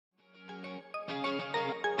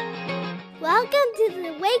to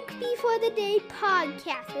the Wake Before the Day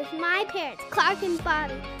podcast with my parents, Clark and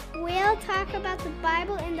Bobby. We'll talk about the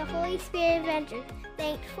Bible and the Holy Spirit adventures.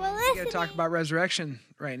 Thanks for listening. We're going to talk about resurrection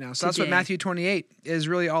right now. So that's what Matthew 28 is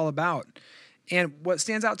really all about. And what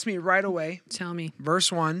stands out to me right away, tell me,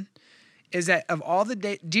 verse 1, is that of all the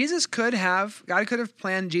days, God could have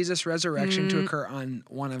planned Jesus' resurrection to occur on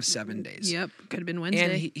one of 7 days. Yep, could have been Wednesday.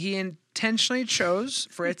 And he intentionally chose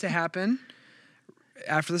for it to happen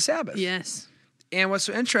after the Sabbath. Yes. And what's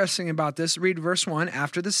so interesting about this, read verse 1,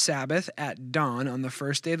 after the Sabbath at dawn on the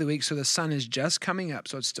first day of the week, so the sun is just coming up,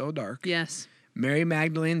 so it's still dark. Yes. Mary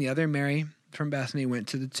Magdalene, the other Mary from Bethany, went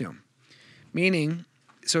to the tomb. Meaning,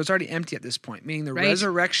 so it's already empty at this point, meaning the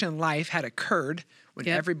resurrection life had occurred when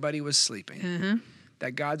everybody was sleeping. Mm-hmm.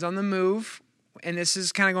 That God's on the move, and this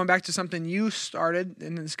is kind of going back to something you started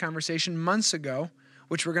in this conversation months ago,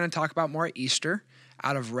 which we're going to talk about more at Easter.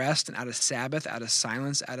 Out of rest and out of Sabbath, out of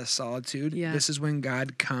silence, out of solitude. Yeah. This is when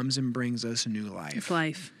God comes and brings us new life. It's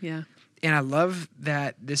life, yeah. And I love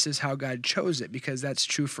that this is how God chose it, because that's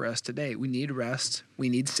true for us today. We need rest. We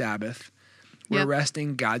need Sabbath. We're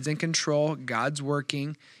resting. God's in control. God's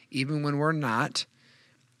working, even when we're not.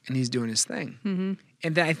 And he's doing his thing. Mm-hmm.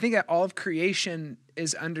 And then I think that all of creation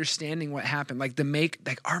is understanding what happened. Like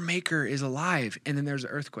our maker is alive, and then there's an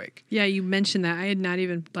earthquake. Yeah, you mentioned that. I had not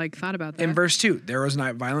even thought about that. In verse 2, there was not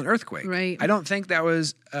a violent earthquake. Right. I don't think that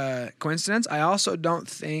was a coincidence. I also don't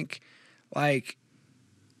think I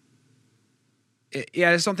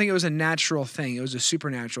just don't think it was a natural thing. It was a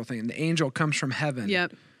supernatural thing. The angel comes from heaven.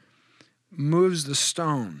 Yep. Moves the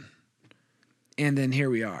stone, and then here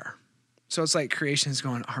we are. So it's like creation is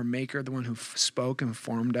going, our maker, the one who spoke and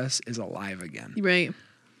formed us, is alive again. Right.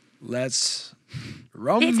 Let's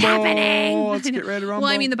rumble. It's happening. Let's get ready to rumble.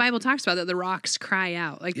 Well, I mean, the Bible talks about that. The rocks cry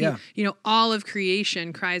out. All of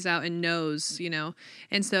creation cries out and knows,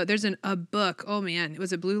 And so there's a book. Oh, man. It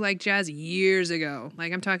was a Blue Like Jazz years ago.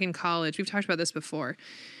 Like, I'm talking college. We've talked about this before.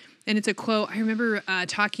 And it's a quote. I remember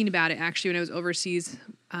talking about it, actually, when I was overseas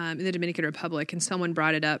in the Dominican Republic, and someone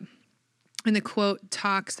brought it up. And the quote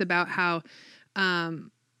talks about how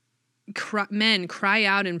men cry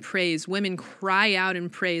out in praise, women cry out in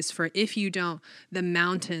praise, for if you don't, the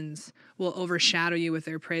mountains will overshadow you with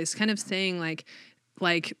their praise. Kind of saying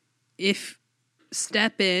like if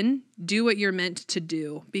step in, do what you're meant to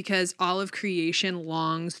do, because all of creation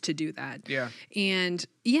longs to do that. Yeah. And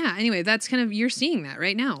anyway, that's kind of, you're seeing that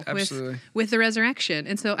right now. Absolutely. with the resurrection.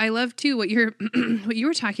 And so I love too what you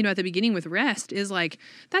were talking about at the beginning with rest is like,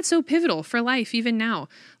 that's so pivotal for life even now.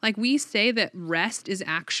 Like, we say that rest is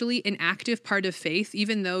actually an active part of faith,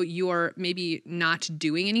 even though you're maybe not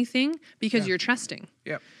doing anything, because you're trusting.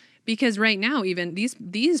 Yeah. Because right now, even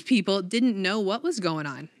these people didn't know what was going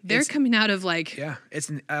on. They're coming out of I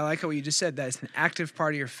like what you just said, that it's an active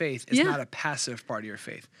part of your faith. It's not a passive part of your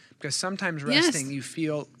faith. Because sometimes resting, you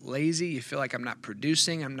feel lazy. You feel like I'm not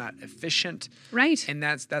producing. I'm not efficient. Right. And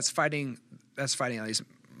that's fighting at least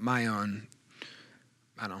my own.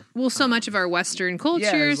 I don't know. Well, so much of our Western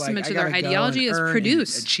culture, so much of our ideology is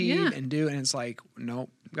produce, and achieve, and do, and it's like,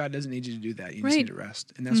 nope. God doesn't need you to do that. You just need to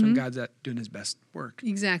rest. And that's when God's doing his best work.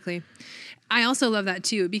 Exactly. I also love that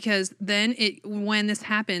too, because then when this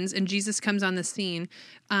happens and Jesus comes on the scene,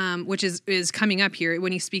 which is coming up here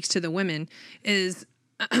when he speaks to the women, is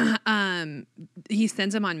he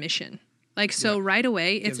sends them on mission. Right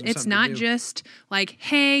away, it's not just like,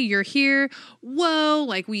 hey, you're here.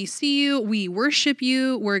 Whoa, we see you. We worship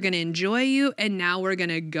you. We're going to enjoy you. And now we're going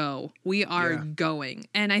to go. We are going.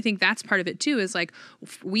 And I think that's part of it too, is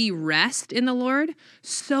we rest in the Lord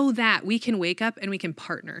so that we can wake up and we can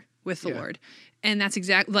partner with the Lord. And that's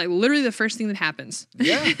exactly literally the first thing that happens.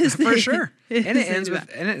 Yeah, for sure. And it ends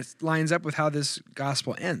and it lines up with how this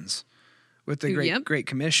gospel ends with the Great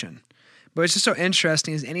Commission. But it's just so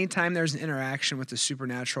interesting is anytime there's an interaction with the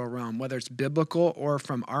supernatural realm, whether it's biblical or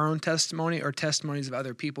from our own testimony or testimonies of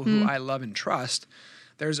other people who I love and trust,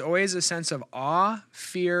 there's always a sense of awe,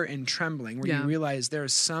 fear, and trembling where you realize there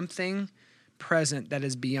is something present that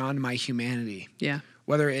is beyond my humanity. Yeah.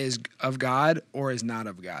 Whether it is of God or is not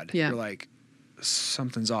of God. Yeah. You're like,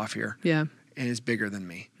 something's off here. Yeah. And it's bigger than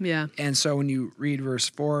me. Yeah. And so when you read verse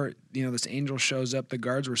 4, this angel shows up. The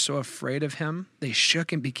guards were so afraid of him, they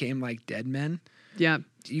shook and became like dead men. Yeah.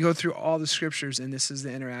 You go through all the scriptures, and this is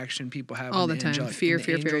the interaction people have all the time. Angelic. Fear.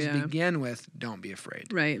 Angels begin with, don't be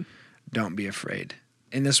afraid. Right. Don't be afraid.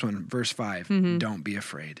 In this one, verse 5, don't be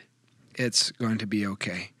afraid. It's going to be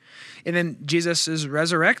okay. And then Jesus is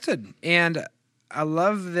resurrected. And I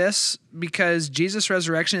love this because Jesus'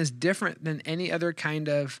 resurrection is different than any other kind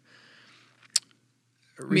of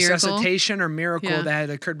resuscitation or miracle that had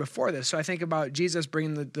occurred before this. So I think about Jesus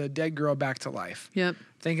bringing the dead girl back to life. Yep.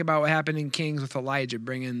 Think about what happened in Kings with Elijah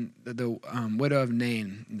bringing the widow of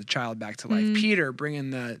Nain, the child, back to life. Peter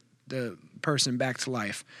bringing the person back to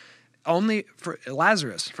life. Only for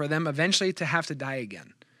Lazarus, for them eventually to have to die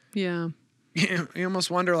again. Yeah. You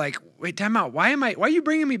almost wonder, like, wait, time out. Why are you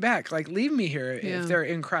bringing me back? Like, leave me here if they're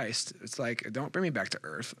in Christ. It's like, don't bring me back to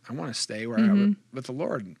earth. I want to stay where I with the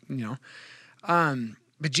Lord,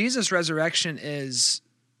 But Jesus' resurrection is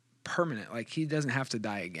permanent. Like, he doesn't have to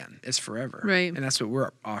die again. It's forever. Right. And that's what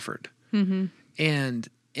we're offered. Mm-hmm. And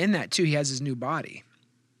in that, too, he has his new body.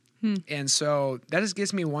 And so that just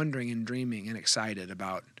gets me wondering and dreaming and excited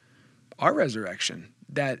about our resurrection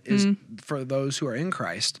that is for those who are in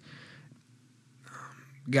Christ.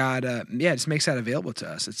 God, just makes that available to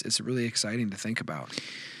us. It's really exciting to think about.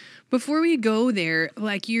 Before we go there,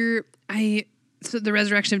 so the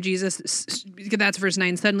resurrection of Jesus, that's verse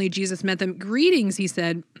 9. Suddenly Jesus met them. Greetings, he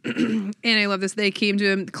said. And I love this. They came to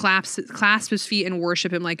him, clasp his feet and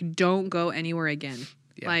worship him. Like, don't go anywhere again.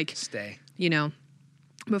 Yeah, stay.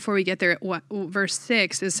 Before we get there, verse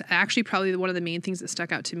 6 is actually probably one of the main things that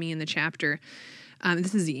stuck out to me in the chapter.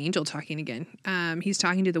 This is the angel talking again. He's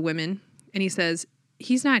talking to the women, and he says,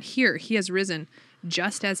 he's not here. He has risen,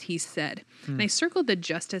 just as he said. And I circled the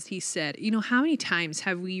just as he said. How many times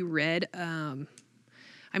have we read,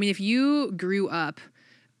 if you grew up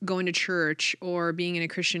going to church or being in a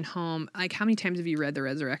Christian home, like, how many times have you read the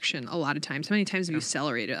resurrection? A lot of times. How many times have you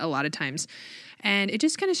celebrated? A lot of times. And it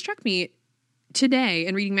just kind of struck me today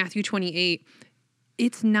in reading Matthew 28,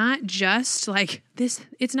 it's not just like this,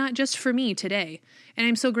 it's not just for me today. And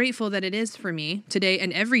I'm so grateful that it is for me today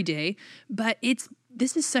and every day, but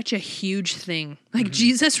this is such a huge thing. Like,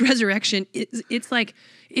 Jesus' resurrection, it's like,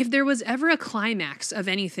 if there was ever a climax of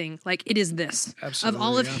anything, like, it is this. Absolutely, of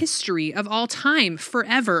all of history, of all time,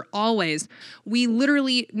 forever, always. We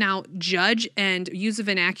literally now judge and use a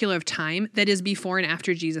vernacular of time that is before and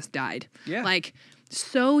after Jesus died. Yeah. Like,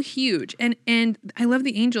 so huge. And I love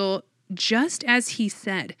the angel, just as he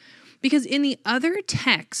said. Because in the other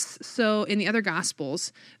texts, so in the other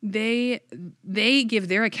Gospels, they give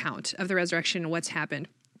their account of the resurrection and what's happened.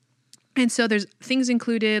 And so there's things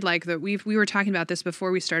included, like we were talking about this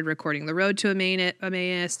before we started recording, the road to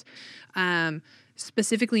Emmaus,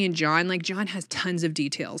 specifically in John. Like, John has tons of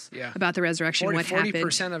details about the resurrection, what happened.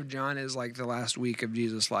 40% of John is like the last week of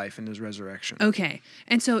Jesus' life and his resurrection. Okay.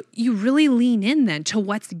 And so you really lean in then to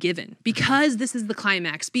what's given, because this is the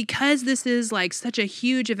climax, because this is like such a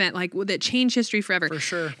huge event, like that changed history forever. For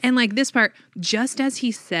sure. And like this part, just as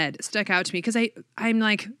he said, stuck out to me, because I'm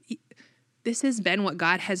like, this has been what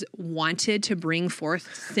God has wanted to bring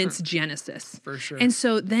forth since Genesis. For sure. And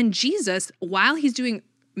so then Jesus, while he's doing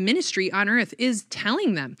ministry on earth, is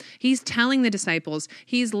telling them. He's telling the disciples.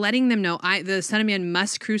 He's letting them know, the Son of Man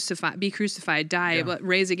must be crucified, die, but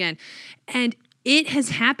rise again. And it has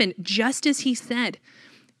happened just as he said.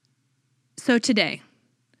 So today,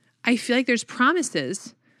 I feel like there's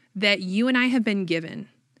promises that you and I have been given,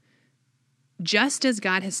 just as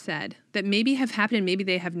God has said, that maybe have happened and maybe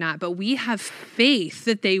they have not, but we have faith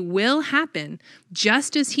that they will happen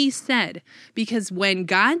just as he said, because when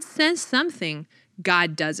God says something,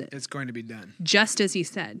 God does it. It's going to be done. Just as he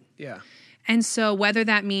said. Yeah. And so whether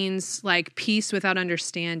that means like peace without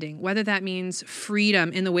understanding, whether that means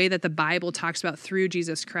freedom in the way that the Bible talks about through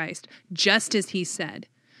Jesus Christ, just as he said.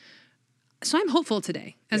 So I'm hopeful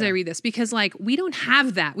today as I read this, because like, we don't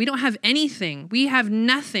have that. We don't have anything. We have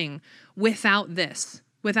nothing without this,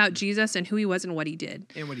 without Jesus and who he was and what he did.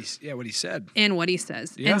 And what he said. And what he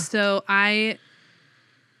says. Yeah. And so I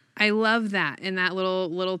love that, and that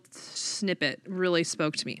little snippet really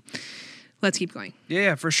spoke to me. Let's keep going.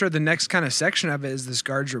 Yeah, for sure. The next kind of section of it is this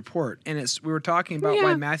guard's report, and we were talking about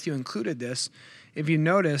why Matthew included this. If you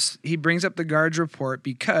notice, he brings up the guard's report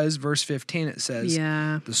because verse 15 it says,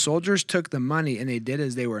 the soldiers took the money and they did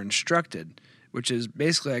as they were instructed, which is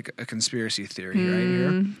basically like a conspiracy theory right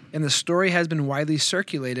here. And the story has been widely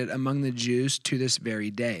circulated among the Jews to this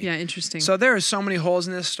very day. Yeah, interesting. So there are so many holes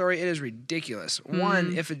in this story. It is ridiculous.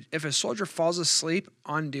 One, if a soldier falls asleep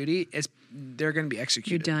on duty, they're going to be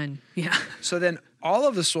executed. You're done. Yeah. So then all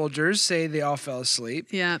of the soldiers say they all fell asleep.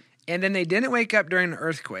 Yeah. And then they didn't wake up during an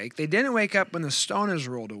earthquake. They didn't wake up when the stone is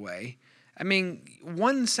rolled away. I mean,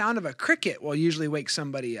 one sound of a cricket will usually wake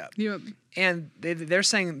somebody up. Yep. And they're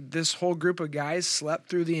saying this whole group of guys slept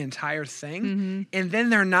through the entire thing, and then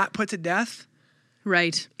they're not put to death.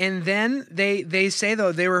 Right. And then they say,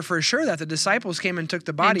 though, they were for sure that the disciples came and took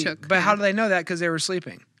the body. How do they know that? Because they were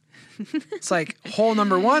sleeping. It's like hole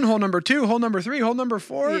number 1, hole number 2, hole number 3, hole number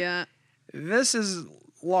 4. Yeah. This is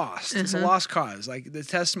lost. It's a lost cause. Like the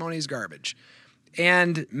testimony is garbage.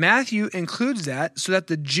 And Matthew includes that so that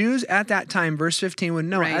the Jews at that time, verse 15, would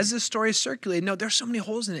know, as this story circulated, no, there's so many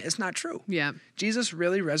holes in it. It's not true. Yeah. Jesus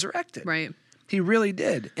really resurrected. Right. He really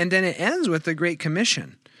did. And then it ends with the Great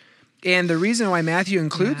Commission. And the reason why Matthew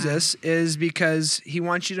includes this is because he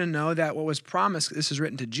wants you to know that what was promised, this is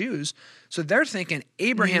written to Jews, so they're thinking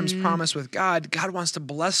Abraham's promise with God, God wants to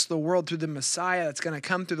bless the world through the Messiah that's going to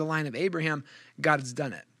come through the line of Abraham. God has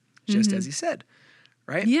done it, just as he said,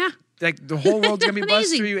 right? Yeah. Like the whole world's going to be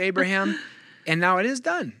blessed through you, Abraham. And now it is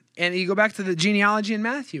done. And you go back to the genealogy in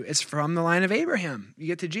Matthew. It's from the line of Abraham. You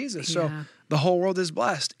get to Jesus. So the whole world is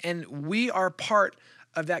blessed. And we are part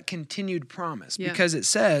of that continued promise because it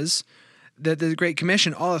says that the Great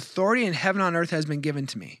Commission, all authority in heaven and on earth has been given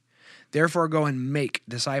to me. Therefore, go and make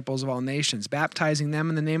disciples of all nations, baptizing them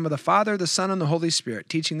in the name of the Father, the Son, and the Holy Spirit,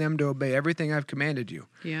 teaching them to obey everything I've commanded you.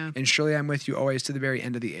 Yeah. And surely I'm with you always to the very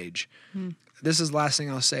end of the age. This is the last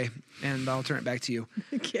thing I'll say, and I'll turn it back to you.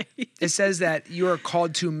 Okay. It says that you are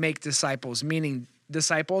called to make disciples, meaning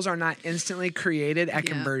disciples are not instantly created at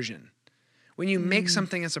conversion. When you make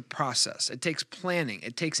something, it's a process. It takes planning.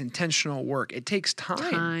 It takes intentional work. It takes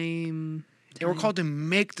time. And we're called to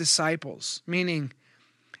make disciples, meaning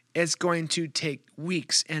it's going to take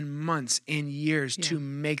weeks and months and years to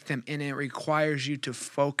make them, and it requires you to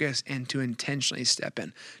focus and to intentionally step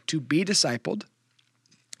in, to be discipled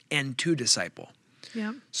and to disciple.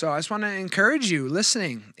 Yeah. So I just want to encourage you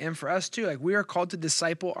listening, and for us too, like we are called to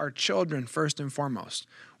disciple our children first and foremost.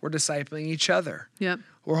 We're discipling each other. Yep.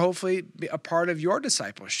 We're hopefully a part of your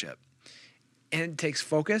discipleship. And it takes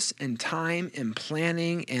focus and time and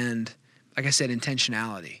planning and, like I said,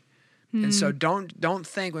 intentionality. And so don't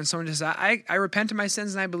think when someone says, I repent of my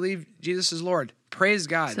sins and I believe Jesus is Lord. Praise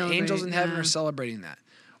God. Celebrate, Angels in heaven are celebrating that.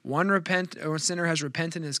 One sinner has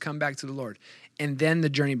repented and has come back to the Lord. And then the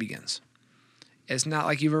journey begins. It's not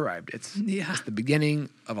like you've arrived. It's the beginning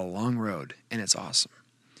of a long road, and it's awesome.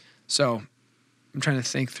 So I'm trying to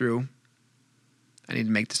think through. I need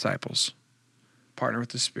to make disciples, partner with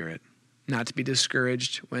the Spirit, not to be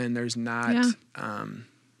discouraged when there's not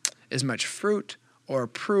as much fruit or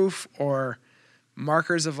proof or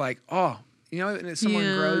markers of like, oh, you know, and if someone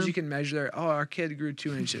grows, you can measure our kid grew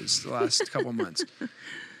 2 inches the last couple months.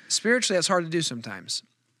 Spiritually, that's hard to do sometimes.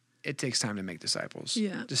 It takes time to make disciples.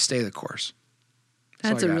 Yeah. Just stay the course.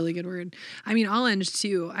 That's a really good word. I mean, I'll end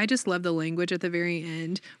too. I just love the language at the very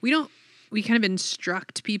end. We kind of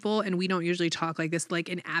instruct people, and we don't usually talk like this, like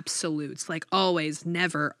in absolutes, like always,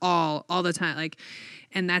 never, all the time. Like,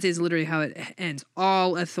 and that is literally how it ends.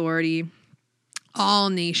 All authority, all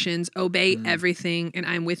nations, obey everything, and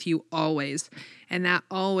I'm with you always. And that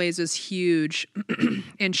always is huge.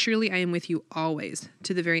 And surely I am with you always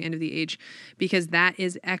to the very end of the age, because that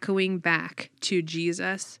is echoing back to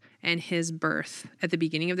Jesus and his birth at the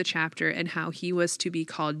beginning of the chapter and how he was to be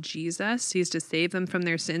called Jesus. He's to save them from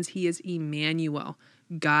their sins. He is Emmanuel,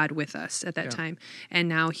 God with us at that time. And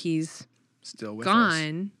now he's still with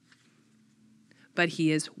gone, but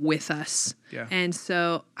he is with us. Yeah. And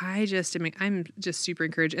so I'm just super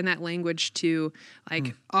encouraged. And that language too,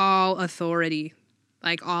 like all authority,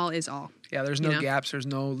 like all is all. Yeah, there's no gaps. There's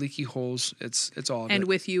no leaky holes. It's all of it. And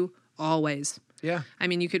with you always. Yeah. I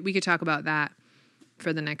mean, we could talk about that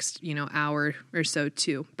for the next, hour or so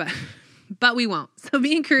too, but we won't. So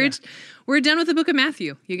be encouraged. Yeah. We're done with the book of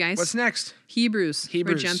Matthew, you guys. What's next? Hebrews.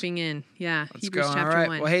 We're jumping in. Yeah. Let's Hebrews go. chapter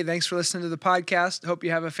 1. Well, hey, thanks for listening to the podcast. Hope you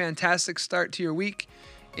have a fantastic start to your week.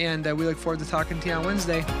 And we look forward to talking to you on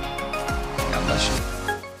Wednesday. God bless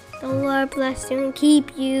you. The Lord bless you and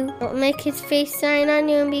keep you. Don't make his face shine on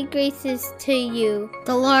you and be gracious to you.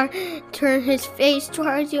 The Lord turn his face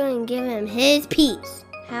towards you and give him his peace.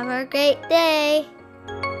 Have a great day.